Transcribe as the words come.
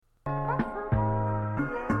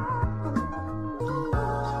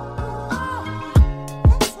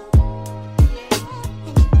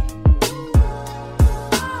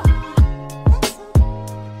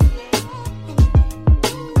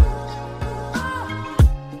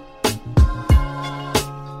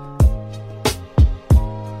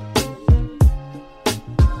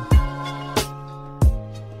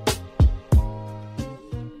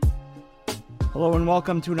Hello and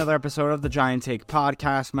welcome to another episode of the Giant Take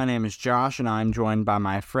podcast. My name is Josh and I'm joined by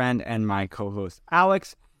my friend and my co-host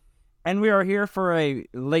Alex. And we are here for a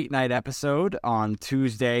late night episode on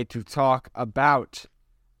Tuesday to talk about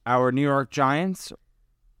our New York Giants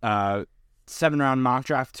 7-round mock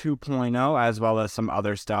draft 2.0, as well as some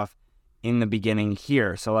other stuff in the beginning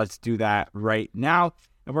here. So let's do that right now.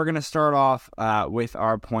 And we're going to start off with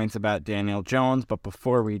our points about Daniel Jones. But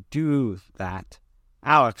before we do that,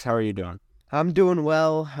 Alex, how are you doing? I'm doing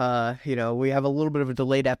well. We have a little bit of a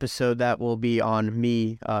delayed episode that will be on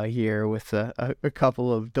me here with a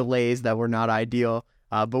couple of delays that were not ideal.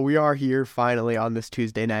 But we are here finally on this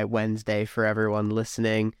Tuesday night, Wednesday for everyone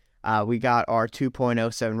listening. We got our 2.0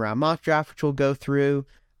 7-round mock draft, which we'll go through,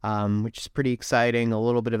 which is pretty exciting. A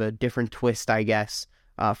little bit of a different twist, I guess,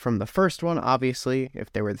 from the first one. Obviously,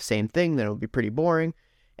 if they were the same thing, then it would be pretty boring.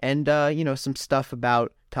 And, some stuff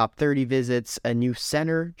about top 30 visits, a new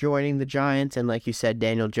center joining the Giants, and like you said,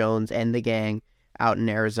 Daniel Jones and the gang out in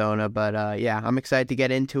Arizona. But, I'm excited to get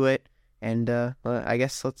into it. And I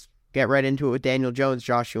guess let's get right into it with Daniel Jones.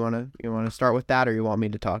 Josh, you want to start with that, or you want me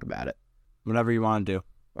to talk about it? Whatever you want to do.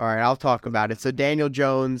 All right, I'll talk about it. So Daniel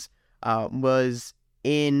Jones was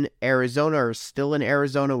in Arizona, or still in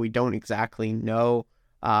Arizona. We don't exactly know.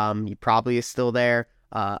 He probably is still there.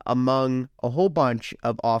 Among a whole bunch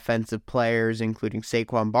of offensive players, including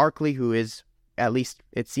Saquon Barkley, who is, at least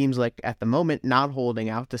it seems like at the moment, not holding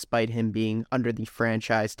out despite him being under the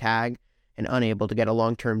franchise tag and unable to get a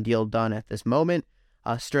long-term deal done at this moment.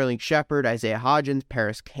 Sterling Shepard, Isaiah Hodgins,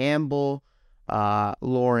 Paris Campbell,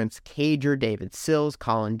 Lawrence Cager, David Sills,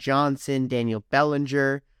 Colin Johnson, Daniel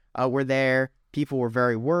Bellinger were there. People were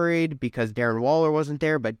very worried because Darren Waller wasn't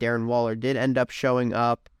there, but Darren Waller did end up showing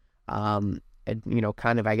up.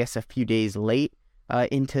 I guess a few days late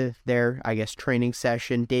into their, training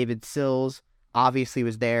session. David Sills obviously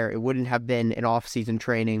was there. It wouldn't have been an off-season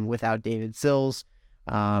training without David Sills.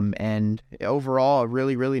 And overall, a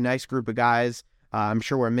really, really nice group of guys. I'm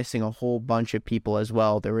sure we're missing a whole bunch of people as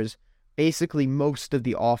well. There was basically most of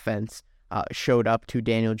the offense showed up to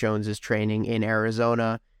Daniel Jones's training in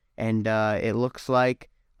Arizona. And it looks like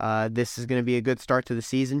this is going to be a good start to the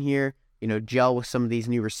season here. Gel with some of these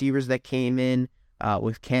new receivers that came in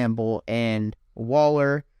with Campbell and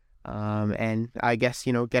Waller. And I guess,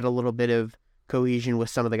 get a little bit of cohesion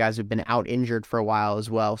with some of the guys who've been out injured for a while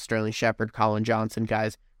as well. Sterling Shepard, Colin Johnson,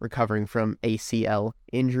 guys recovering from ACL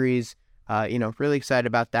injuries. Really excited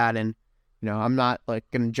about that. And, I'm not going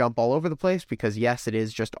to jump all over the place because, yes, it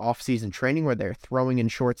is just off-season training where they're throwing in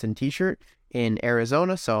shorts and T-shirt in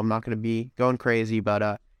Arizona. So I'm not going to be going crazy, but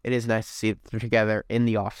it is nice to see it together in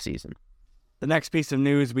the off-season. The next piece of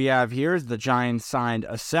news we have here is the Giants signed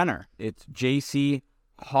a center. It's J.C.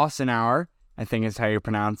 Hassenauer, I think is how you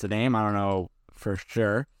pronounce the name. I don't know for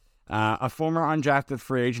sure. A former undrafted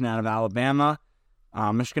free agent out of Alabama.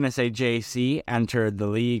 I'm just going to say J.C. entered the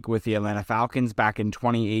league with the Atlanta Falcons back in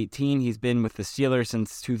 2018. He's been with the Steelers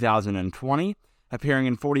since 2020, appearing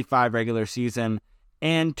in 45 regular season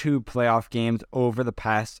and 2 playoff games over the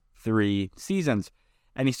past 3 seasons.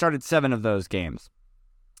 And he started 7 of those games.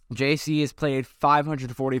 JC has played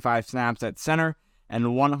 545 snaps at center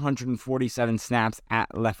and 147 snaps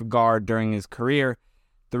at left guard during his career.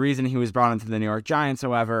 The reason he was brought into the New York Giants,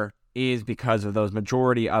 however, is because of those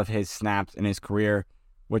majority of his snaps in his career,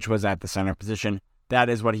 which was at the center position. That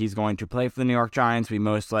is what he's going to play for the New York Giants. We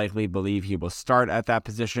most likely believe he will start at that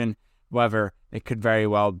position. However, it could very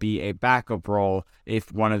well be a backup role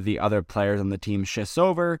if one of the other players on the team shifts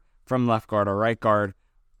over from left guard or right guard.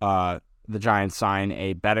 The Giants sign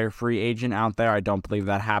a better free agent out there. I don't believe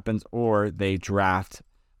that happens, or they draft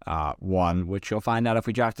one, which you'll find out if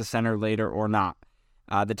we draft a center later or not.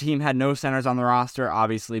 The team had no centers on the roster,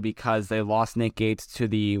 obviously, because they lost Nick Gates to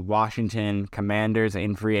the Washington Commanders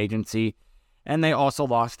in free agency, and they also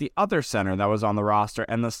lost the other center that was on the roster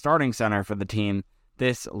and the starting center for the team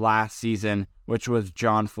this last season, which was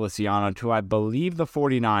John Feliciano, to, I believe, the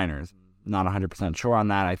 49ers. Not 100% sure on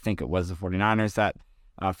that. I think it was the 49ers that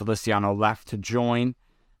Feliciano left to join,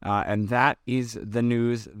 and that is the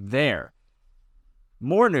news there.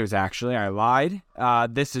 More news, actually. I lied.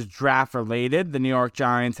 This is draft related. The New York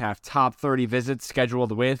Giants have top 30 visits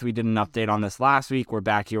scheduled with. We did an update on this last week. We're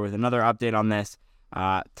back here with another update on this.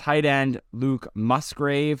 Tight end Luke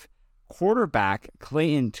Musgrave, quarterback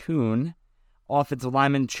Clayton Tune, offensive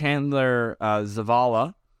lineman Chandler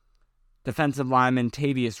Zavala, defensive lineman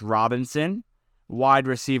Tavius Robinson, wide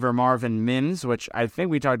receiver Marvin Mims, which I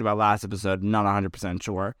think we talked about last episode, not 100%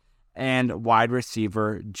 sure, and wide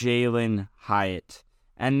receiver Jalen Hyatt.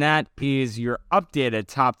 And that is your updated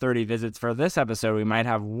top 30 visits for this episode. We might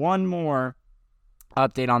have one more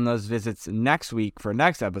update on those visits next week for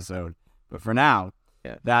next episode. But for now,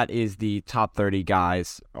 that is the top 30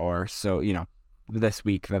 guys or so, this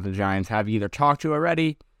week that the Giants have either talked to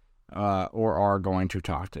already or are going to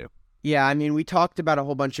talk to. Yeah, I mean, we talked about a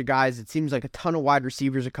whole bunch of guys. It seems like a ton of wide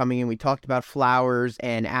receivers are coming in. We talked about Flowers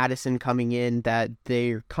and Addison coming in, that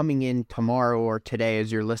they're coming in tomorrow or today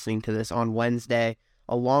as you're listening to this on Wednesday,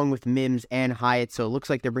 along with Mims and Hyatt. So it looks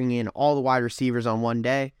like they're bringing in all the wide receivers on one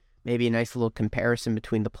day. Maybe a nice little comparison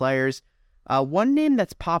between the players. One name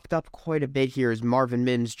that's popped up quite a bit here is Marvin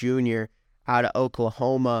Mims Jr. out of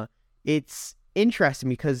Oklahoma. It's interesting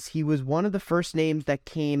because he was one of the first names that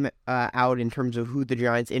came out in terms of who the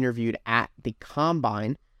Giants interviewed at the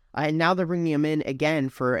Combine, and now they're bringing him in again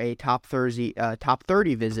for a top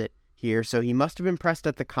 30 visit here, so he must have impressed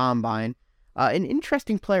at the Combine. An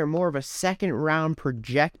interesting player, more of a second-round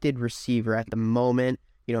projected receiver at the moment,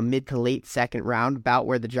 mid to late second round, about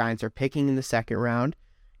where the Giants are picking in the second round,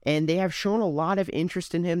 and they have shown a lot of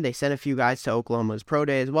interest in him. They sent a few guys to Oklahoma's Pro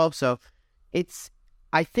Day as well, so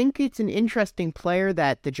I think it's an interesting player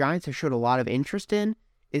that the Giants have showed a lot of interest in.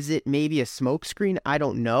 Is it maybe a smokescreen? I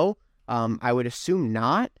don't know. I would assume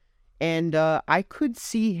not. And I could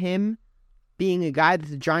see him being a guy that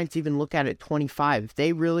the Giants even look at 25. If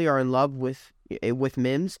they really are in love with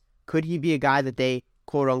Mims, could he be a guy that they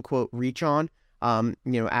quote unquote reach on?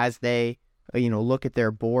 As they look at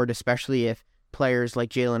their board, especially if players like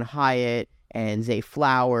Jalen Hyatt and Zay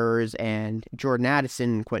Flowers and Jordan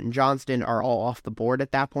Addison and Quentin Johnston are all off the board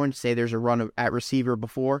at that point. Say there's a run at receiver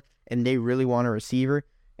before, and they really want a receiver,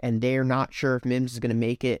 and they're not sure if Mims is going to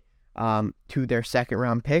make it to their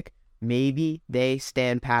second-round pick. Maybe they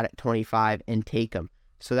stand pat at 25 and take him.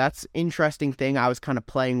 So that's an interesting thing I was kind of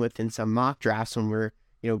playing with in some mock drafts when we're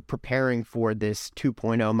preparing for this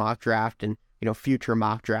 2.0 mock draft and future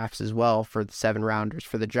mock drafts as well for the 7-rounders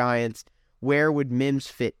for the Giants. Where would Mims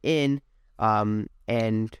fit in?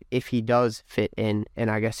 And if he does fit in, and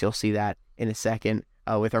I guess you'll see that in a second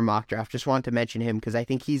with our mock draft, just wanted to mention him because I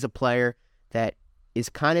think he's a player that is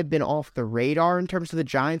kind of been off the radar in terms of the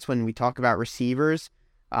Giants when we talk about receivers.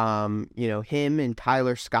 Him and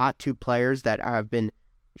Tyler Scott, two players that have been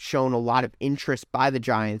shown a lot of interest by the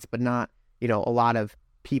Giants, but not, a lot of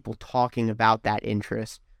people talking about that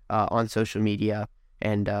interest on social media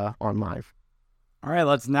and online. All right,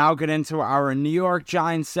 let's now get into our New York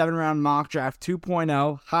Giants 7-round mock draft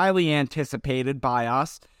 2.0, highly anticipated by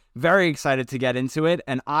us. Very excited to get into it,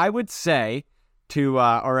 and I would say, to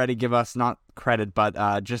already give us not credit,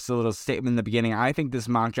 but just a little statement in the beginning, I think this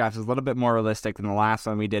mock draft is a little bit more realistic than the last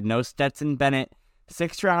one we did. No Stetson Bennett,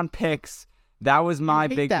 6th-round picks. That was my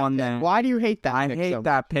big one there. Why do you hate that pick? I hate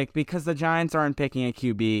that pick because the Giants aren't picking a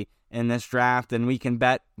QB in this draft, and we can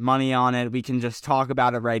bet money on it. We can just talk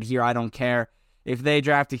about it right here. I don't care. If they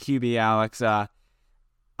draft a QB, Alex, I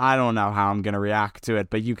don't know how I'm going to react to it,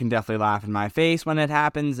 but you can definitely laugh in my face when it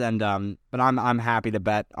happens, and but I'm happy to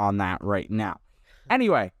bet on that right now.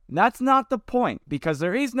 Anyway, that's not the point, because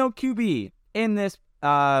there is no QB in this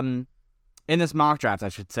mock draft, I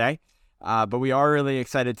should say, but we are really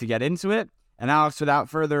excited to get into it. And Alex, without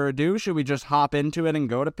further ado, should we just hop into it and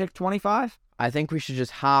go to pick 25? I think we should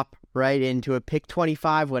just hop right into it. Pick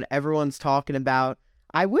 25, what everyone's talking about.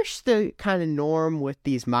 I wish the kind of norm with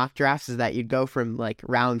these mock drafts is that you'd go from like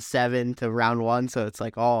round 7 to round 1, so it's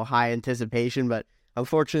like all high anticipation, but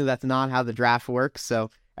unfortunately that's not how the draft works,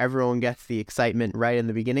 so everyone gets the excitement right in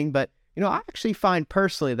the beginning. But, I actually find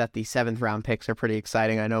personally that the 7th round picks are pretty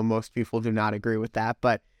exciting. I know most people do not agree with that,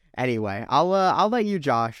 but anyway, I'll let you,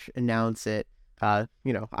 Josh, announce it. I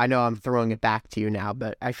know I'm throwing it back to you now,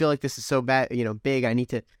 but I feel like this is so big, I need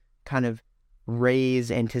to kind of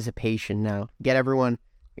raise anticipation now. Get everyone,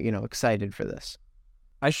 excited for this.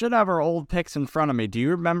 I should have our old picks in front of me. Do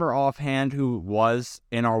you remember offhand who was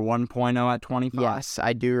in our 1.0 at 25? Yes,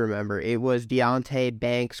 I do remember. It was Deonte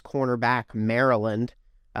Banks, cornerback, Maryland.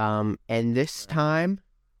 And this time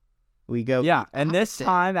we go. Yeah, and this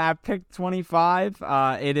time at pick 25,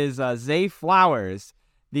 it is Zay Flowers,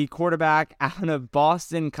 the quarterback out of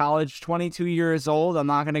Boston College, 22 years old. I'm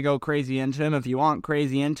not going to go crazy into him. If you want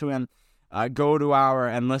crazy into him, go to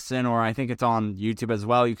and listen, or I think it's on YouTube as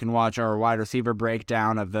well. You can watch our wide receiver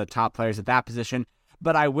breakdown of the top players at that position.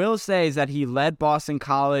 But I will say is that he led Boston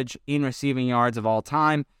College in receiving yards of all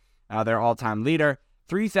time, their all-time leader,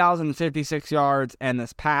 3,056 yards, and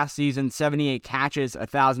this past season, 78 catches,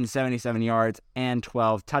 1,077 yards, and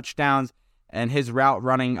 12 touchdowns. And his route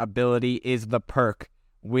running ability is the perk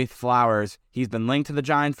with Flowers. He's been linked to the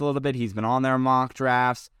Giants a little bit. He's been on their mock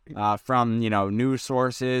drafts from, news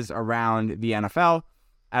sources around the NFL,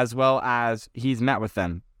 as well as he's met with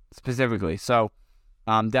them specifically. So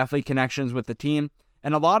Definitely connections with the team.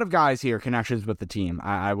 And a lot of guys here, connections with the team,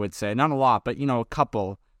 I would say. Not a lot, but, a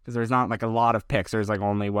couple, because there's not like a lot of picks. There's like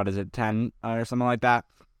only, 10 or something like that.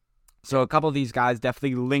 So a couple of these guys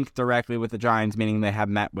definitely linked directly with the Giants, meaning they have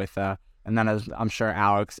met with, and then as I'm sure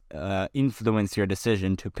Alex influenced your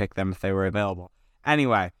decision to pick them if they were available.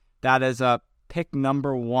 Anyway, that is pick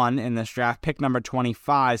number 1 in this draft. Pick number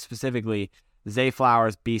 25 specifically, Zay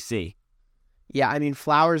Flowers, BC. Yeah, I mean,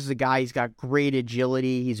 Flowers is a guy, he's got great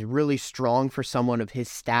agility. He's really strong for someone of his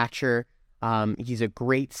stature. He's a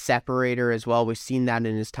great separator as well. We've seen that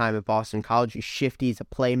in his time at Boston College. He's shifty, he's a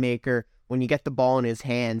playmaker. When you get the ball in his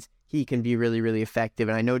hands, he can be really, really effective.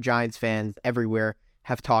 And I know Giants fans everywhere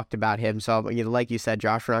have talked about him. So, like you said,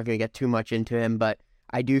 Josh, we're not going to get too much into him. But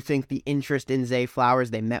I do think the interest in Zay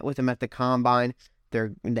Flowers, they met with him at the Combine.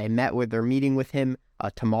 They're meeting with him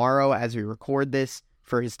tomorrow as we record this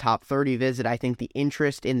for his top 30 visit. I think the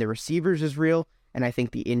interest in the receivers is real, and I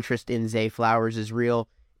think the interest in Zay Flowers is real.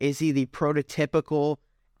 Is he the prototypical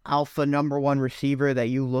alpha number 1 receiver that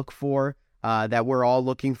you look for, that we're all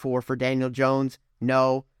looking for Daniel Jones?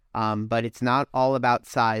 No, but it's not all about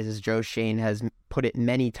size, as Joe Schoen has put it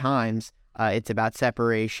many times. It's about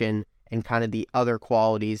separation and kind of the other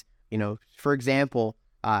qualities. For example,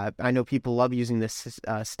 I know people love using this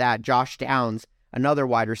stat. Josh Downs, another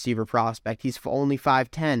wide receiver prospect. He's only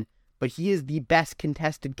 5'10", but he is the best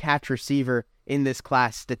contested catch receiver in this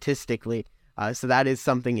class statistically. So that is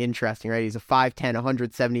something interesting, right? He's a 5'10",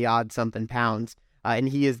 170-odd something pounds, and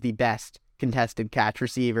he is the best contested catch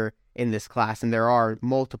receiver in this class. And there are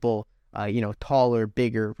multiple, taller,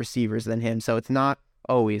 bigger receivers than him. So it's not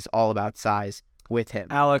always all about size with him.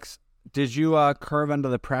 Alex, did you curve under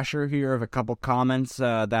the pressure here of a couple comments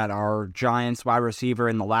that our Giants wide receiver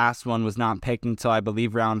in the last one was not picked until, I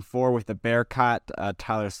believe, round 4 with the Bearcat,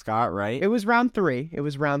 Tyler Scott, right? It was round 3.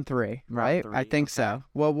 Right? I think so.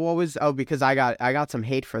 Well, what was... Oh, because I got some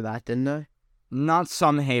hate for that, didn't I? Not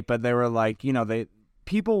some hate, but they were like,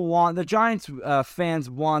 people want... The Giants fans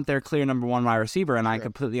want their clear number 1 wide receiver, and I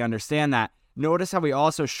completely understand that. Notice how we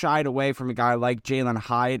also shied away from a guy like Jalen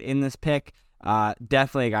Hyatt in this pick.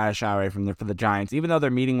 Definitely a guy to shy away from for the Giants, even though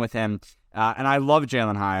they're meeting with him. And I love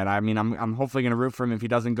Jalen Hyatt. I mean, I'm hopefully going to root for him if he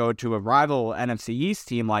doesn't go to a rival NFC East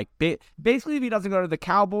team. Like, basically, if he doesn't go to the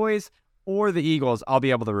Cowboys or the Eagles, I'll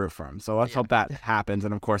be able to root for him. So let's hope that happens.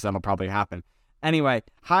 And of course, that'll probably happen. Anyway,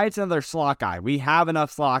 Hyatt's another slot guy. We have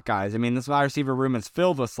enough slot guys. I mean, this wide receiver room is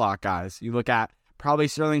filled with slot guys. You look at probably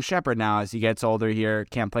Sterling Shepard now as he gets older here,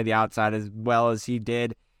 can't play the outside as well as he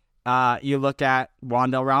did. You look at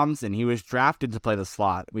Wan'Dale Robinson. He was drafted to play the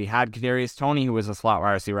slot. We had Kadarius Toney, who was a slot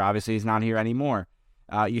wide receiver. Obviously, he's not here anymore.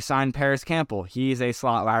 You signed Paris Campbell. He's a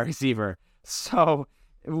slot wide receiver. So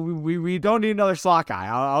we don't need another slot guy.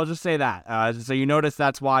 I'll just say that. So you notice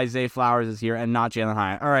that's why Zay Flowers is here and not Jalen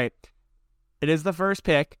Hyatt. All right. It is the first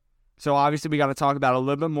pick. So obviously we got to talk about a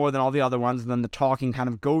little bit more than all the other ones. And then the talking kind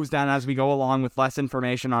of goes down as we go along with less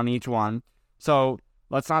information on each one. So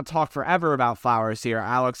let's not talk forever about Flowers here.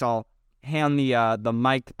 Alex, I'll hand the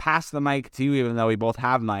mic, pass the mic to you, even though we both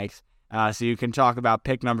have mics, so you can talk about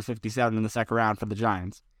pick number 57 in the second round for the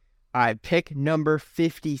Giants. All right, pick number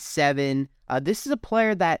 57. This is a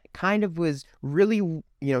player that kind of was really,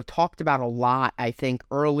 talked about a lot, I think,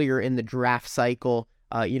 earlier in the draft cycle,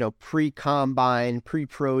 pre-combine,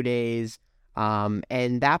 pre-pro days.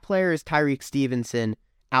 And that player is Tyrique Stevenson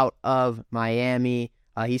out of Miami.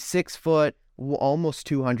 He's 6 foot, almost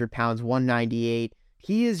 200 pounds, 198.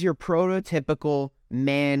 He is your prototypical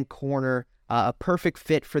man corner, a perfect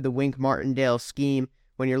fit for the Wink Martindale scheme.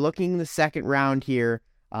 When you're looking in the second round here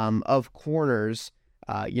of corners,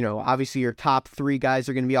 obviously your top 3 guys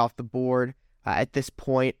are going to be off the board at this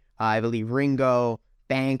point. I believe Ringo,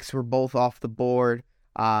 Banks were both off the board.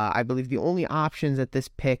 I believe the only options at this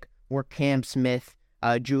pick were Cam Smith,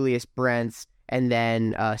 Julius Brents, and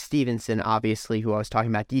then Stevenson, obviously, who I was talking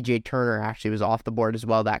about. DJ Turner actually was off the board as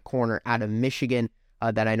well, that corner out of Michigan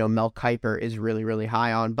that I know Mel Kiper is really, really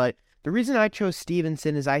high on. But the reason I chose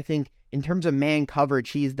Stevenson is I think in terms of man coverage,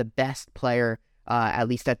 he's the best player, at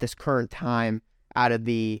least at this current time, out of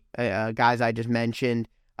the guys I just mentioned.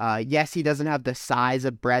 Yes, he doesn't have the size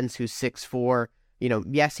of Brents, who's 6'4".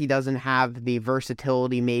 Yes, he doesn't have the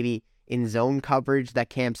versatility maybe in zone coverage that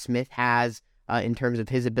Cam Smith has in terms of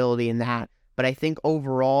his ability in that. But I think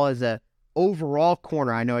overall, as a overall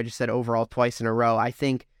corner, I know I just said overall twice in a row, I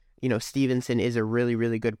think, Stevenson is a really,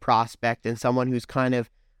 really good prospect and someone who's kind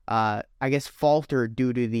of, faltered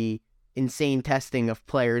due to the insane testing of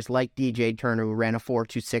players like DJ Turner, who ran a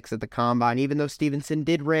 4.26 at the Combine, even though Stevenson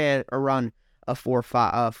did run a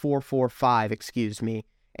 4.45,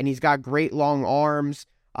 and he's got great long arms.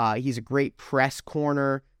 He's a great press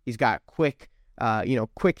corner. He's got quick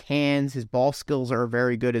hands. His ball skills are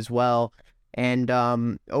very good as well. And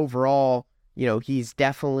overall, he's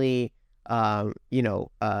definitely, not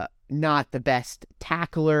the best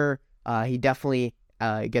tackler. He definitely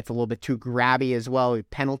gets a little bit too grabby as well.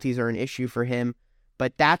 Penalties are an issue for him.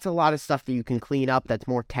 But that's a lot of stuff that you can clean up that's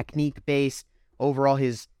more technique-based. Overall,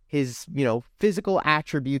 his physical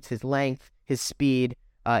attributes, his length, his speed,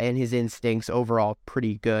 and his instincts overall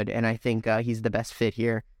pretty good. And I think he's the best fit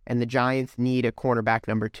here. And the Giants need a cornerback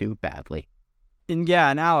number 2 badly. And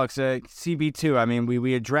Alex, CB2, I mean,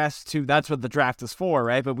 we addressed two, that's what the draft is for,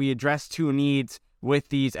 right? But we addressed 2 needs with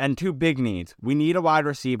these, and 2 big needs. We need a wide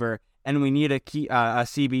receiver, and we need a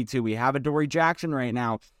CB2. We have Adoree Jackson right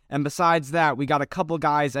now. And besides that, we got a couple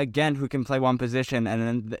guys, again, who can play one position.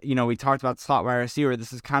 And then, we talked about slot wide receiver.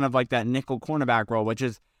 This is kind of like that nickel cornerback role, which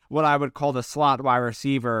is what I would call the slot wide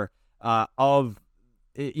receiver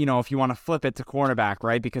if you want to flip it to cornerback,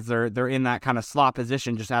 right? Because they're in that kind of slot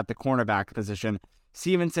position, just at the cornerback position.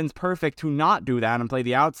 Stevenson's perfect to not do that and play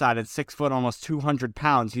the outside at 6 foot, almost 200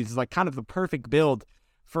 pounds. He's like kind of the perfect build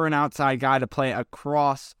for an outside guy to play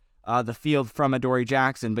across the field from Adoree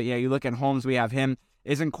Jackson. But you look at Holmes, we have him.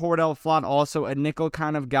 Isn't Cordell Flott also a nickel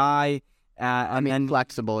kind of guy?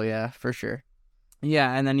 Flexible, yeah, for sure.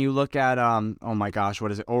 Yeah, and then you look at, oh my gosh,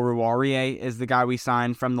 what is it? Oruwariye is the guy we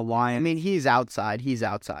signed from the Lions. I mean, he's outside. He's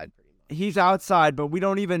outside, but we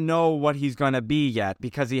don't even know what he's going to be yet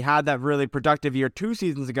because he had that really productive year 2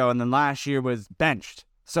 seasons ago, and then last year was benched.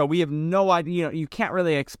 So we have no idea. You can't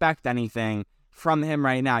really expect anything from him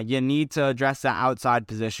right now. You need to address that outside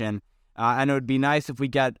position. And it would be nice if we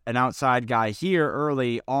get an outside guy here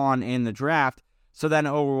early on in the draft, so then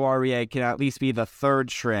Oruwariye can at least be the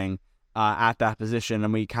 3rd string at that position,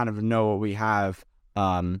 and we kind of know what we have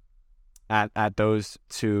at those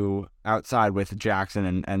 2 outside with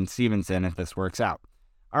Jackson and Stevenson if this works out.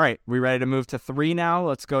 All right, we ready to move to 3 now?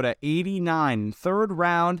 Let's go to 89, 3rd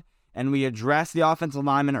round, and we address the offensive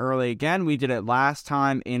lineman early again. We did it last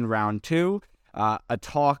time in round 2. A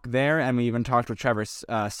talk there, and we even talked with Trevor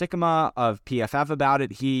Sikkema of PFF about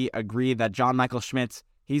it. He agreed that John Michael Schmitz,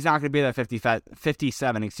 he's not going to be there at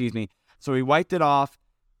 57, so we wiped it off.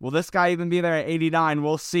 Will this guy even be there at 89?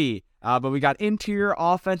 We'll see. But we got interior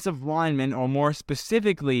offensive lineman, or more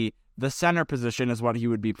specifically, the center position is what he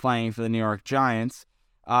would be playing for the New York Giants.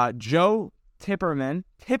 Joe Tippmann.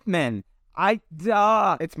 It's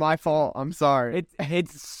my fault. I'm sorry.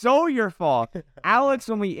 It's so your fault. Alex,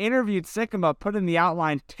 when we interviewed Sikkema, put in the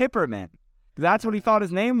outline Tipperman. That's what he thought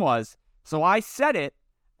his name was. So I said it,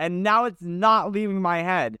 and now it's not leaving my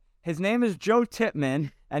head. His name is Joe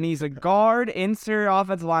Tippmann, and he's a guard, interior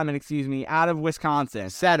offensive lineman, out of Wisconsin.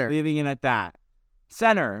 Center. Leaving it at that.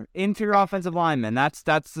 Center, interior offensive lineman. That's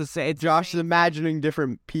the same. Josh is imagining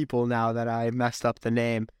different people now that I messed up the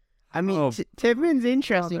name. I mean, Tippmann's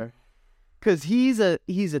interesting. Because he's a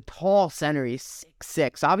tall center. He's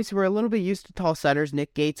 6'6". Obviously, we're a little bit used to tall centers.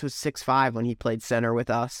 Nick Gates was 6'5" when he played center with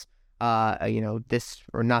us. Not this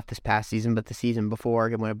past season, but the season before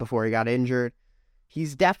he got injured.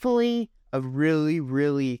 He's definitely a really,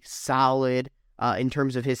 really solid in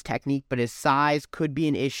terms of his technique, but his size could be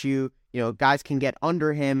an issue. Guys can get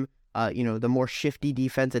under him. The more shifty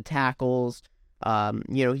defensive tackles.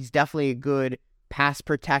 He's definitely a good pass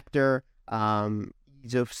protector.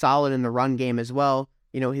 He's solid in the run game as well.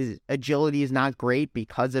 His agility is not great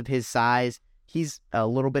because of his size. He's a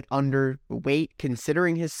little bit underweight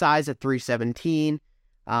considering his size at 317.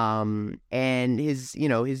 And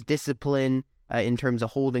his discipline in terms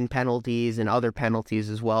of holding penalties and other penalties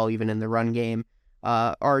as well, even in the run game,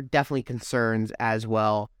 are definitely concerns as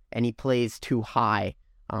well. And he plays too high.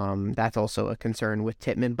 That's also a concern with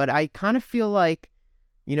Tippmann. But I kind of feel like,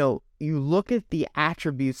 you look at the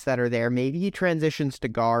attributes that are there. Maybe he transitions to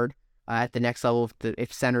guard at the next level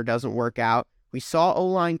if center doesn't work out. We saw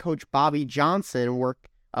O-line coach Bobby Johnson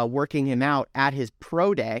working him out at his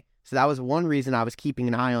pro day. So that was one reason I was keeping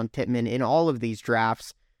an eye on Tippmann in all of these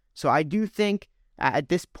drafts. So I do think at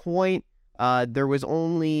this point there was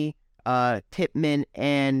only Tippmann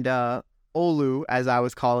and Olu, as I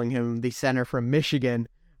was calling him, the center from Michigan,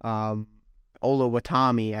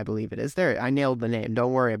 Oluwatimi, I believe it is. There, I nailed the name.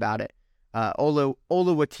 Don't worry about it.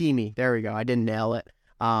 Oluwatimi. There we go. I didn't nail it.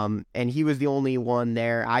 And he was the only one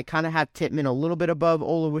there. I kind of have Tippmann a little bit above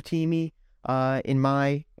Oluwatimi in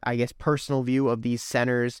my, personal view of these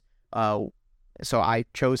centers. So I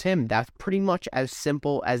chose him. That's pretty much as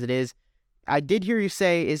simple as it is. I did hear you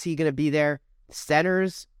say, is he going to be there?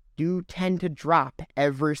 Centers do tend to drop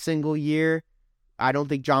every single year. I don't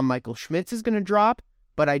think John Michael Schmitz is going to drop,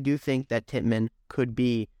 but I do think that Tippmann could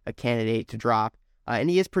be a candidate to drop. And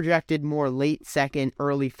he is projected more late second,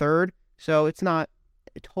 early third. So it's not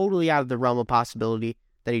totally out of the realm of possibility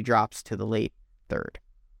that he drops to the late third.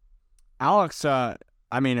 Alex,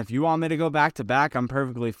 if you want me to go back to back, I'm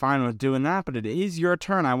perfectly fine with doing that, but it is your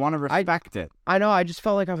turn. I want to respect it. I know, I just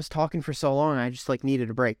felt like I was talking for so long, I just needed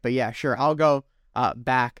a break. But yeah, sure, I'll go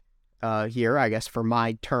back here, I guess, for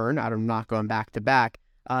my turn. I'm not going back to back.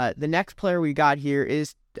 The next player we got here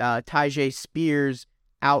is Tyjae Spears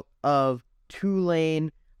out of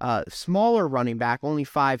Tulane. Smaller running back, only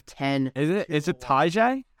 5'10". Is it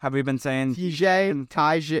Tyjae? Have we been saying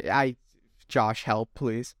Tyjae? Josh, help,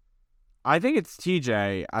 please. I think it's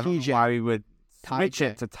TJ. I don't know why we would switch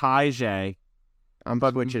it to Tyjae. I'm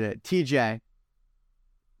switching it. TJ.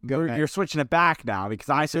 You're switching it back now because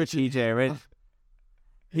I said TJ, right?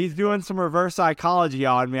 He's doing some reverse psychology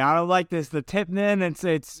on me. I don't like this. The Tipman,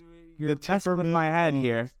 it's you're messing with my head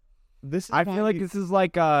here. I feel like this is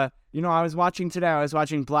like I was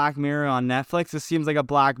watching Black Mirror on Netflix. This seems like a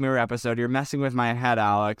Black Mirror episode. You're messing with my head,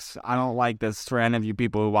 Alex. I don't like this for any of you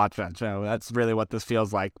people who watch that show. That's really what this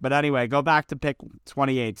feels like. But anyway, go back to pick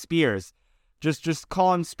 28, Spears. Just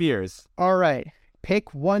call him Spears. All right.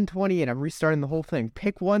 Pick 128. I'm restarting the whole thing.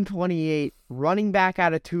 Pick 128, running back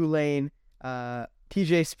out of Tulane,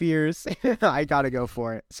 TJ Spears. I got to go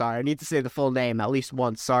for it. Sorry, I need to say the full name at least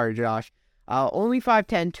once. Sorry, Josh. Only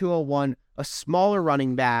 5'10", 201, a smaller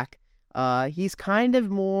running back. He's kind of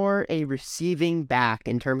more a receiving back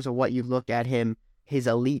in terms of what you look at him, his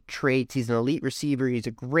elite traits. He's an elite receiver. He's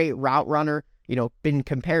a great route runner, been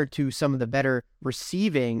compared to some of the better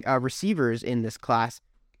receivers in this class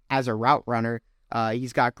as a route runner.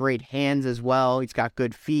 He's got great hands as well. He's got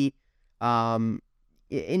good feet.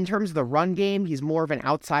 In terms of the run game, he's more of an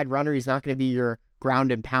outside runner. He's not going to be your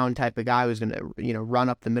ground and pound type of guy who's going to, run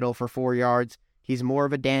up the middle for 4 yards. He's more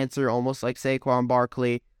of a dancer, almost like Saquon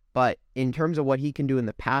Barkley. But in terms of what he can do in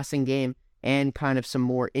the passing game and kind of some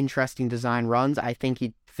more interesting design runs, I think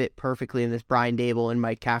he'd fit perfectly in this Brian Daboll and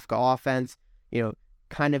Mike Kafka offense.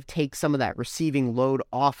 Kind of take some of that receiving load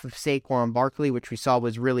off of Saquon Barkley, which we saw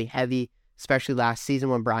was really heavy, especially last season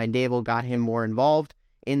when Brian Daboll got him more involved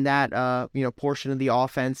in that, portion of the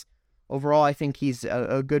offense. Overall, I think he's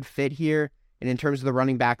a good fit here. And in terms of the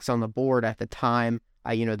running backs on the board at the time,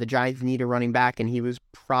 the Giants need a running back, and he was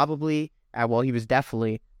he was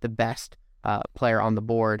definitely the best player on the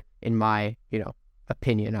board in my,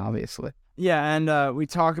 opinion, obviously. Yeah, and we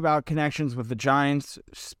talk about connections with the Giants.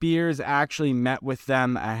 Spears actually met with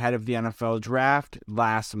them ahead of the NFL draft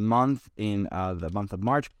last month in the month of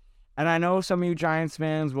March. And I know some of you Giants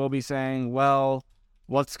fans will be saying, well,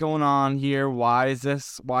 what's going on here? Why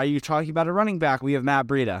are you talking about a running back? We have Matt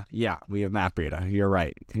Breida. Yeah, we have Matt Breida. You're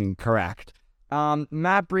right. Correct.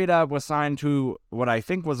 Matt Breida was signed to what I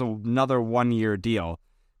think was another 1-year deal.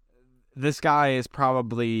 This guy is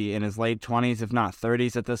probably in his late 20s, if not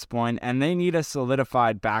 30s at this point, and they need a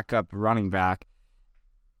solidified backup running back.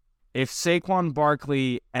 If Saquon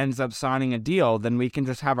Barkley ends up signing a deal, then we can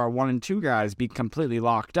just have our 1 and 2 guys be completely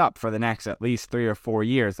locked up for the next at least 3 or 4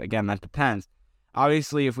 years. Again, that depends.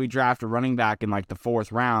 Obviously, if we draft a running back in like the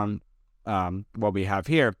 4th round, what we have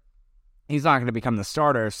here, he's not going to become the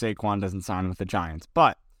starter if Saquon doesn't sign with the Giants.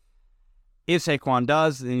 But if Saquon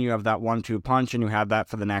does, then you have that 1-2 punch, and you have that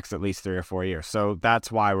for the next at least 3 or 4 years. So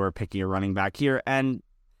that's why we're picking a running back here. And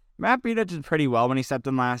Matt Breida did pretty well when he stepped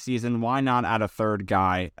in last season. Why not add a third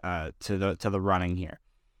guy to the running here?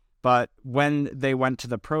 But when they went to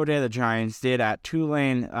the pro day, the Giants did at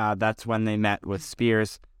Tulane. That's when they met with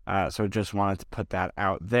Spears. So just wanted to put that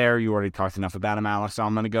out there. You already talked enough about him, Alex. So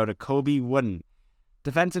I'm going to go to Kobe Wooden.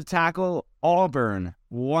 Defensive tackle, Auburn,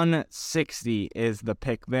 160 is the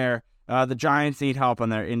pick there. The Giants need help on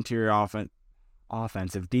their interior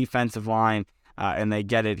defensive line, and they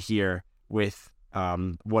get it here with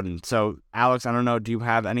Wooden. So, Alex, I don't know, do you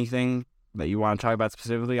have anything that you want to talk about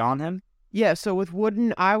specifically on him? Yeah, so with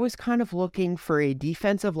Wooden, I was kind of looking for a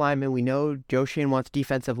defensive lineman. We know Joe Schoen wants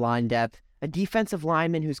defensive line depth. A defensive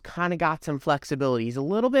lineman who's kind of got some flexibility. He's a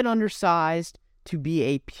little bit undersized to be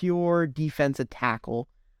a pure defensive tackle,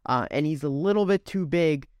 and he's a little bit too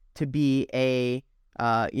big to be a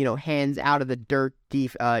hands out of the dirt,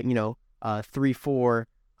 3-4,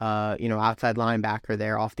 outside linebacker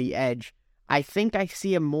there off the edge. I think I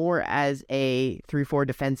see him more as a 3-4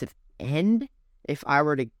 defensive end, if I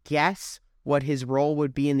were to guess what his role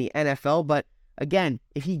would be in the NFL. But again,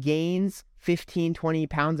 if he gains 15, 20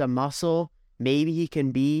 pounds of muscle, maybe he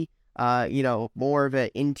can be, more of an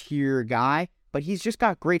interior guy. But he's just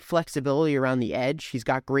got great flexibility around the edge. He's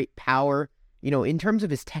got great power. In terms of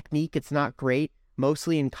his technique, it's not great.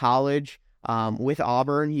 Mostly in college, with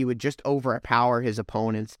Auburn, he would just overpower his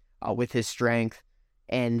opponents with his strength.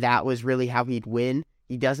 and that was really how he'd win.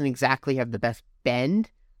 He doesn't exactly have the best bend,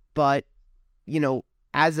 but,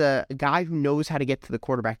 as a guy who knows how to get to the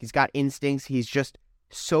quarterback, he's got instincts. He's just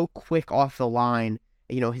so quick off the line.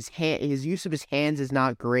 His use of his hands is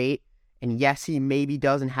not great. And yes, he maybe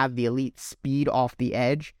doesn't have the elite speed off the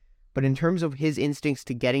edge, but in terms of his instincts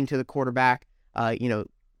to getting to the quarterback,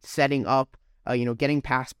 setting up, getting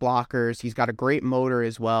past blockers, he's got a great motor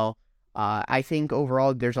as well. I think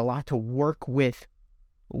overall there's a lot to work with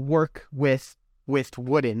Wooden,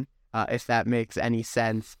 if that makes any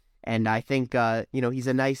sense. And I think, he's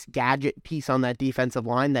a nice gadget piece on that defensive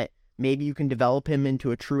line that maybe you can develop him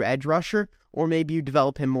into a true edge rusher, or maybe you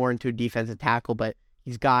develop him more into a defensive tackle, but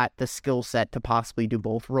he's got the skill set to possibly do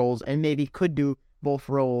both roles, and maybe could do both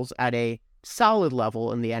roles at a solid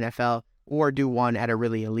level in the NFL, or do one at a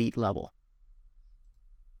really elite level.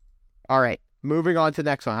 All right, moving on to the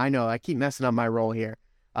next one. I know I keep messing up my role here.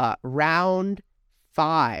 Round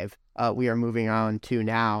 5, we are moving on to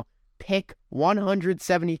now. Pick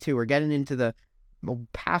 172. We're getting into the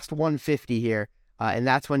past 150 here, and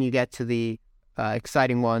that's when you get to the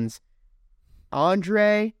exciting ones. Oh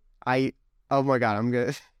my God, I'm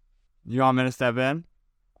good. You want me to step in?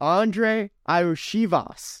 Andre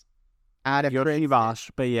Iosivas out of Iosivas,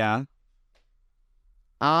 but yeah.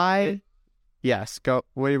 Yes, go.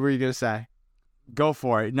 What were you going to say? Go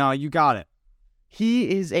for it. No, you got it.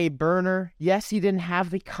 He is a burner. Yes, he didn't have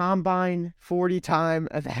the combine 40 time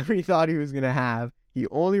that we thought he was going to have. He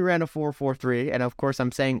only ran a 4.43, and of course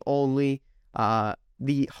I'm saying only.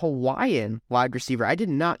 The Hawaiian wide receiver. I did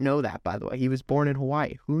not know that, by the way. He was born in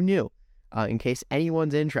Hawaii. Who knew? In case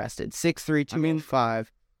anyone's interested. 6'3",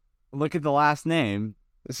 205. Look at the last name.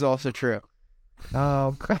 This is also true.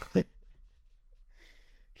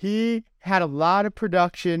 He had a lot of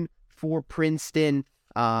production for Princeton.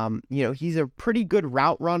 He's a pretty good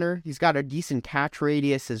route runner. He's got a decent catch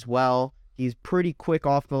radius as well. He's pretty quick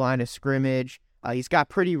off the line of scrimmage. He's got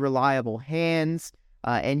pretty reliable hands.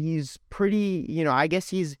 And he's pretty, I guess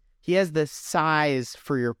he has the size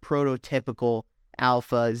for your prototypical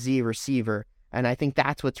alpha Z receiver. And I think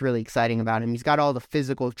that's what's really exciting about him. He's got all the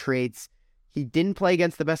physical traits. He didn't play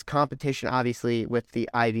against the best competition, obviously, with the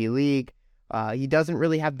Ivy League. He doesn't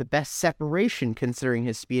really have the best separation considering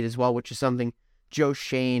his speed as well, which is something Joe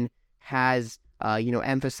Schoen has,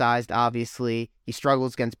 emphasized, obviously. He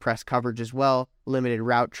struggles against press coverage as well, limited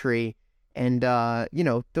route tree. And,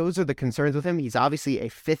 those are the concerns with him. He's obviously a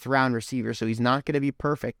 5th-round receiver, so he's not going to be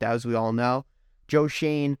perfect, as we all know. Joe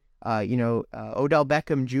Schoen, Odell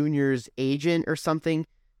Beckham Jr.'s agent or something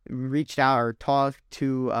reached out or talked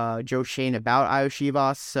to Joe Schoen about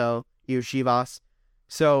Iosivas.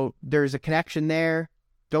 So there's a connection there.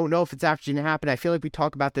 Don't know if it's actually going to happen. I feel like we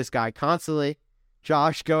talk about this guy constantly.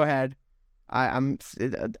 Josh, go ahead. I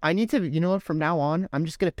need to, from now on, I'm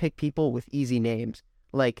just going to pick people with easy names.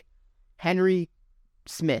 Like Henry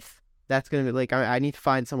Smith. That's going to be I need to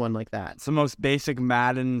find someone like that. It's the most basic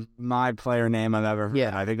Madden my player name I've ever heard.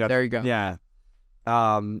 Yeah, I think that's, there you go. Yeah.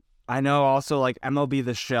 I know also MLB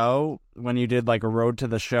The Show, when you did a Road to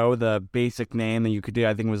the Show, the basic name that you could do,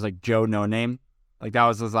 I think was Joe No Name. That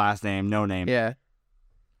was his last name, No Name. Yeah.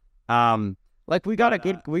 We got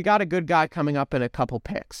a good guy coming up in a couple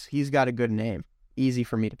picks. He's got a good name. Easy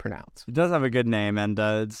for me to pronounce. He does have a good name, and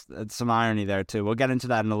it's some irony there, too. We'll get into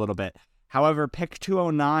that in a little bit. However, pick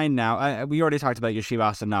 209 now. We already talked about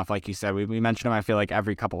Iosivas enough, like you said. We mentioned him, I feel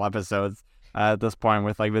every couple episodes at this point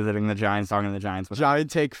with, visiting the Giants, talking to the Giants. Giant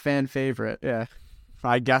take fan favorite, yeah.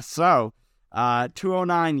 I guess so.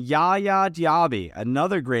 209, Yaya Diaby.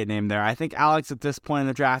 Another great name there. I think Alex, at this point in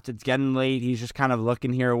the draft, it's getting late. He's just kind of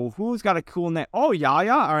looking here. Well, who's got a cool name? Oh,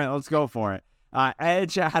 Yaya? All right, let's go for it.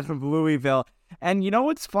 Edge out of Louisville. And you know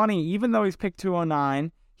what's funny? Even though he's picked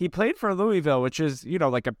 209, he played for Louisville, which is,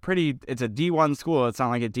 it's a D1 school. It's not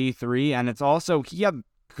like a D3. And it's also, he had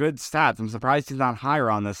good stats. I'm surprised he's not higher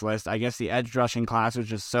on this list. I guess the edge rushing class was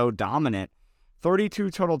just so dominant. 32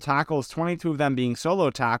 total tackles, 22 of them being solo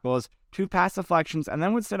tackles, 2 pass deflections, and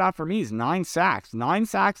then what stood out for me is 9 sacks. 9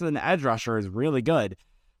 sacks as an edge rusher is really good.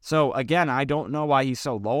 So, again, I don't know why he's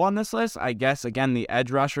so low on this list. I guess, again, the edge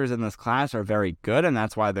rushers in this class are very good, and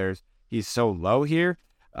that's why he's so low here.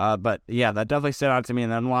 But, yeah, that definitely stood out to me.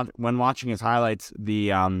 And then when watching his highlights, the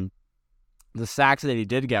sacks that he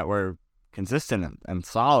did get were consistent and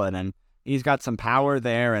solid, and he's got some power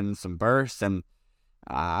there and some bursts, and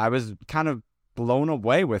I was kind of blown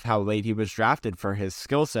away with how late he was drafted for his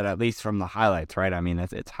skill set, at least from the highlights, right? I mean,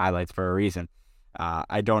 it's highlights for a reason.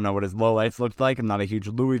 I don't know what his lowlights looked like. I'm not a huge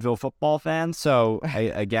Louisville football fan, so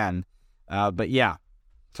but yeah.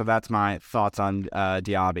 So that's my thoughts on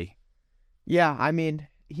Diaby. Yeah, I mean,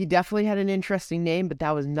 he definitely had an interesting name, but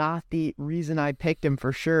that was not the reason I picked him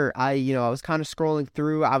for sure. I was kind of scrolling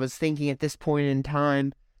through. I was thinking at this point in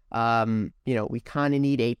time, we kind of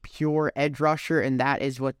need a pure edge rusher, and that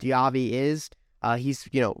is what Diaby is. He's,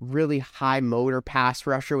 really high motor pass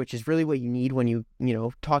rusher, which is really what you need when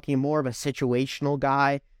talking more of a situational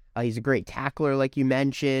guy. He's a great tackler, like you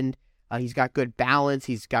mentioned. He's got good balance.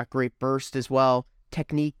 He's got great burst as well.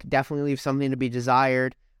 Technique definitely leaves something to be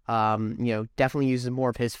desired. Definitely uses more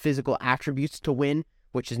of his physical attributes to win,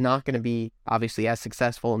 which is not going to be obviously as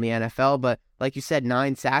successful in the NFL. But like you said,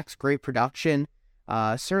 9 sacks, great production.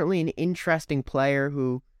 Certainly an interesting player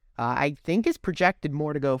who I think is projected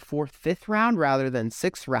more to go 4th, 5th round rather than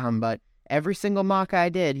 6th round. But every single mock I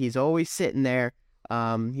did, he's always sitting there.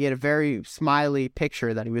 He had a very smiley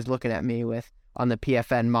picture that he was looking at me with on the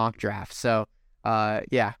PFN mock draft. So,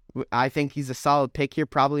 I think he's a solid pick here.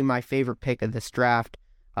 Probably my favorite pick of this draft.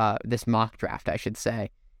 This mock draft, I should say,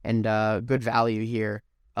 and good value here.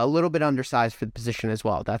 A little bit undersized for the position as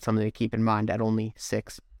well. That's something to keep in mind at only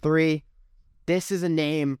 6'3". This is a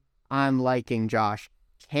name I'm liking, Josh.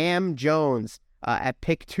 Cam Jones at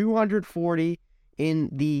pick 240 in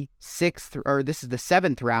the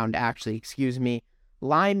 7th round, actually, excuse me.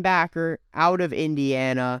 Linebacker out of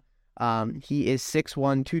Indiana. He is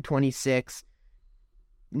 6'1", 226.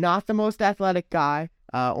 Not the most athletic guy.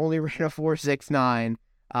 Only ran a 4.69.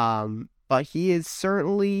 But he is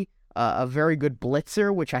certainly a very good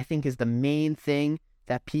blitzer, which I think is the main thing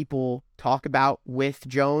that people talk about with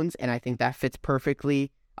Jones, and I think that fits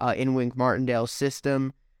perfectly in Wink Martindale's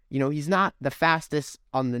system. He's not the fastest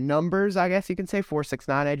on the numbers, I guess you can say, 4.69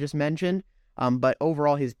 I just mentioned, but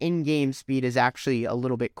overall his in-game speed is actually a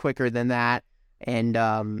little bit quicker than that, and,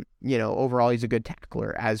 overall he's a good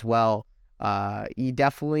tackler as well. He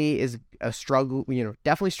definitely is a struggle,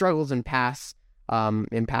 definitely struggles in pass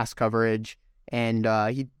coverage, and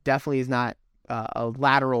he definitely is not a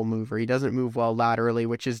lateral mover. He doesn't move well laterally,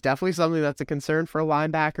 which is definitely something that's a concern for a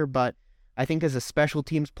linebacker, but I think as a special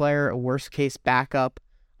teams player, a worst case backup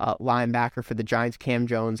linebacker for the Giants, Cam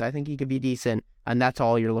Jones, I think he could be decent, and that's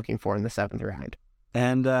all you're looking for in the 7th round.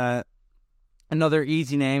 And another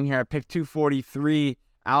easy name here, pick 243.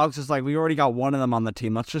 Alex is like, we already got one of them on the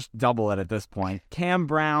team. Let's just double it at this point. Cam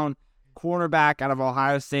Brown, cornerback out of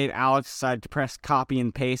Ohio State. Alex decided to press copy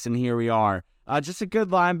and paste, and here we are. Just a good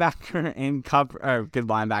linebacker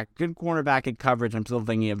good cornerback in coverage. I'm still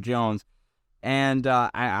thinking of Jones. And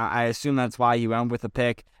I assume that's why you went with the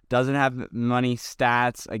pick. Doesn't have many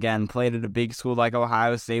stats. Again, played at a big school like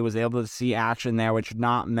Ohio State. Was able to see action there, which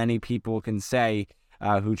not many people can say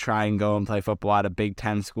who try and go and play football at a Big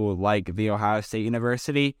Ten school like The Ohio State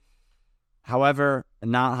University. However,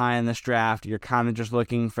 not high in this draft. You're kind of just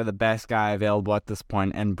looking for the best guy available at this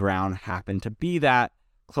point, and Brown happened to be that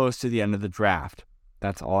close to the end of the draft.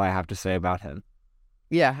 That's all I have to say about him.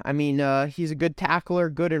 Yeah, I mean, he's a good tackler,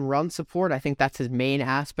 good in run support. I think that's his main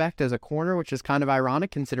aspect as a corner, which is kind of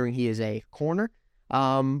ironic considering he is a corner.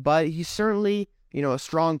 But he's certainly, a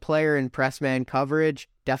strong player in press man coverage.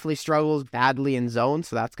 Definitely struggles badly in zone,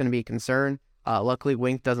 so that's going to be a concern. Luckily,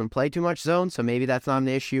 Wink doesn't play too much zone, so maybe that's not an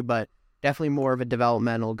issue, but definitely more of a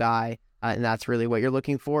developmental guy, and that's really what you're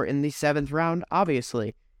looking for in the 7th round,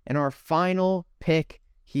 obviously. And our final pick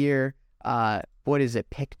here,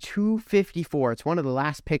 pick 254. It's one of the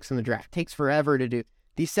last picks in the draft. It takes forever to do.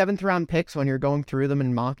 These 7th round picks, when you're going through them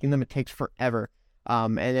and mocking them, it takes forever.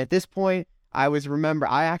 And at this point, I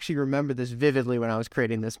actually remember this vividly when I was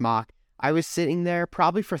creating this mock. I was sitting there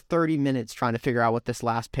probably for 30 minutes trying to figure out what this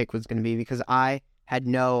last pick was going to be because I had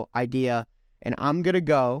no idea. And I'm going to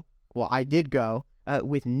go, I did go,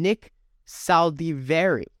 with Nick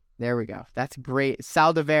Saldiveri. There we go. That's great.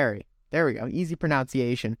 Saldiveri. There we go. Easy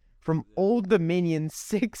pronunciation. From Old Dominion,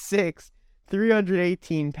 6'6",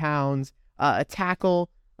 318 pounds. A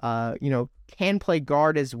tackle, can play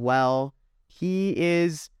guard as well. He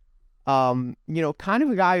is, kind of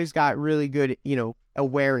a guy who's got really good,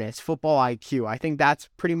 awareness, football IQ. I think that's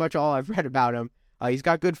pretty much all I've read about him. He's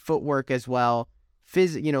got good footwork as well.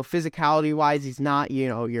 Physicality-wise, he's not,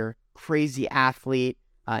 your crazy athlete,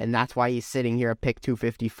 and that's why he's sitting here at pick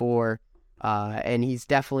 254. And he's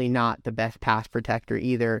definitely not the best pass protector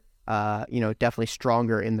either. Definitely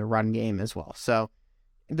stronger in the run game as well. So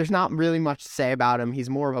there's not really much to say about him. He's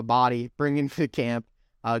more of a body, bring him to camp,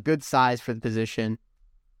 good size for the position.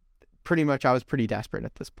 Pretty much, I was pretty desperate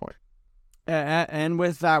at this point. And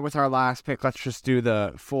with that, with our last pick, let's just do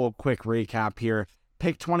the full quick recap here.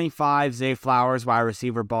 Pick 25, Zay Flowers, wide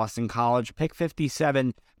receiver, Boston College. Pick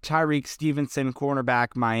 57, Tyreek Stevenson,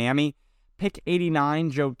 cornerback, Miami. Pick 89,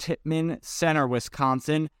 Joe Tippmann, center,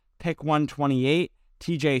 Wisconsin. Pick 128,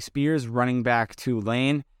 TJ Spears, running back,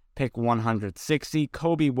 Tulane, pick 160.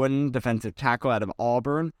 Kobe Wooden, defensive tackle out of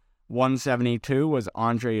Auburn. 172 was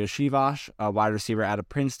Andre Yeshivash, a wide receiver out of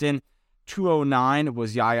Princeton. 209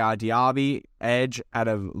 was Yaya Diaby, edge out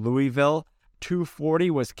of Louisville. 240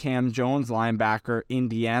 was Cam Jones, linebacker,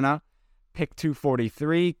 Indiana. Pick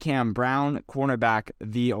 243, Cam Brown, cornerback,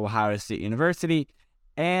 The Ohio State University.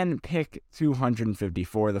 And pick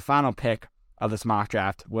 254, the final pick of this mock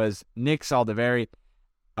draft, was Nick Saldiveri,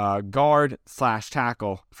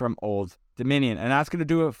 guard/tackle from Old Dominion. And that's going to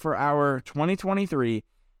do it for our 2023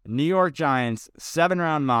 New York Giants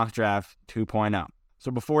 7-round mock draft 2.0. So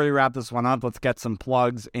before we wrap this one up, let's get some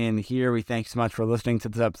plugs in here. We thank you so much for listening to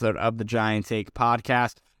this episode of the Giant Take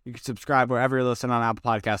Podcast. You can subscribe wherever you're listening on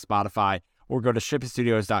Apple Podcasts, Spotify, or go to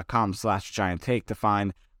shippingstudios.com/Giant Take to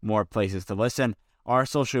find more places to listen. Our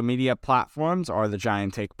social media platforms are the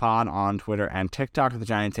Giant Take Pod on Twitter and TikTok, the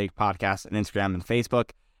Giant Take Podcast on Instagram and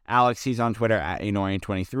Facebook. Alex, he's on Twitter at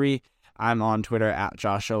Annoying23. I'm on Twitter at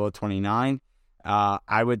JoshSolo29.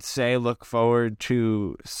 I would say look forward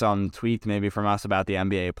to some tweets maybe from us about the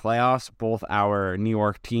NBA playoffs. Both our New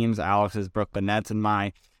York teams, Alex's Brooklyn Nets and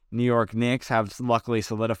my New York Knicks, have luckily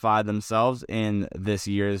solidified themselves in this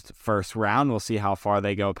year's first round. We'll see how far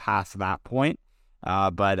they go past that point.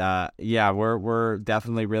 But we're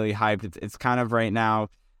definitely really hyped. It's kind of right now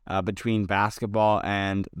between basketball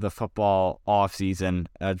and the football offseason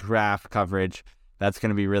draft coverage. That's going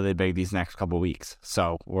to be really big these next couple weeks.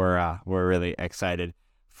 So we're really excited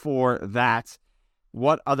for that.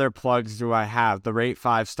 What other plugs do I have? The Rate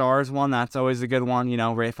 5 Stars one, that's always a good one. You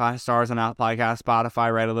know, Rate 5 Stars on Apple Podcast,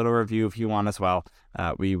 Spotify. Write a little review if you want as well.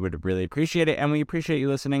 We would really appreciate it, and we appreciate you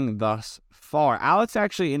listening thus far. Alex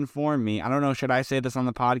actually informed me, I don't know, should I say this on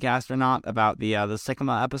the podcast or not, about the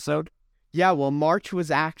Sycamore episode? Yeah, well, March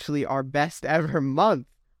was actually our best ever month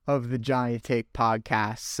of the Giant Take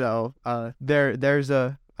Podcast. So there's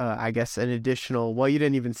I guess an additional, well, you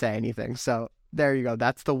didn't even say anything. So there you go.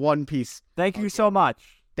 That's the one piece. Thank you so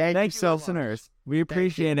much. Thank you so listeners. Much. We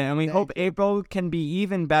appreciate it. And we hope April can be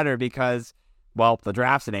even better because, well, the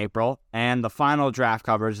draft's in April and the final draft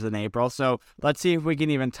coverage is in April. So let's see if we can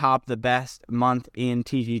even top the best month in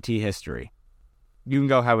TGT history. You can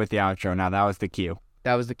go ahead with the outro now. That was the cue.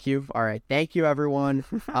 That was the cue. All right. Thank you, everyone,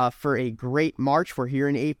 for a great March. We're here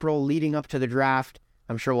in April leading up to the draft.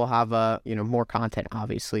 I'm sure we'll have more content,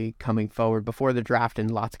 obviously, coming forward before the draft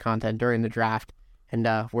and lots of content during the draft. And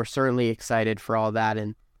we're certainly excited for all that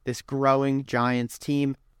and this growing Giants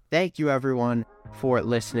team. Thank you, everyone, for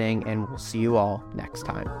listening, and we'll see you all next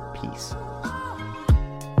time. Peace.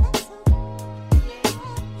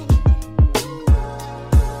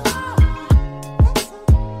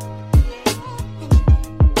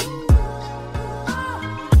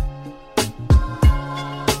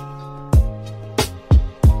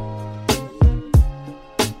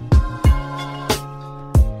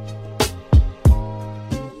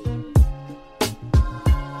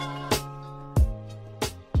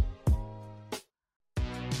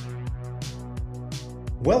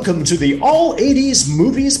 Welcome to the All 80s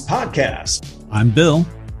Movies Podcast. I'm Bill.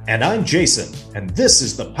 And I'm Jason. And this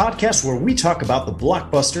is the podcast where we talk about the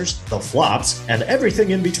blockbusters, the flops, and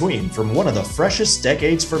everything in between from one of the freshest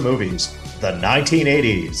decades for movies, the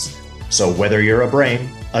 1980s. So whether you're a brain,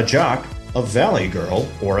 a jock, a valley girl,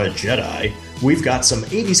 or a Jedi, we've got some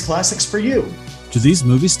 80s classics for you. Do these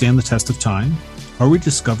movies stand the test of time? Are we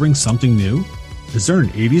discovering something new? Is there an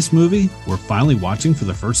 80s movie we're finally watching for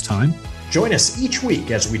the first time? Join us each week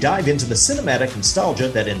as we dive into the cinematic nostalgia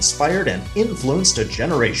that inspired and influenced a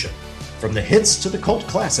generation. From the hits to the cult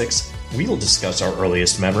classics, we'll discuss our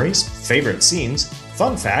earliest memories, favorite scenes,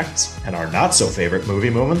 fun facts, and our not-so-favorite movie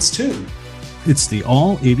moments, too. It's the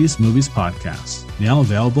All 80s Movies Podcast, now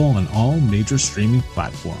available on all major streaming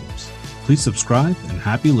platforms. Please subscribe and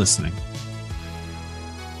happy listening.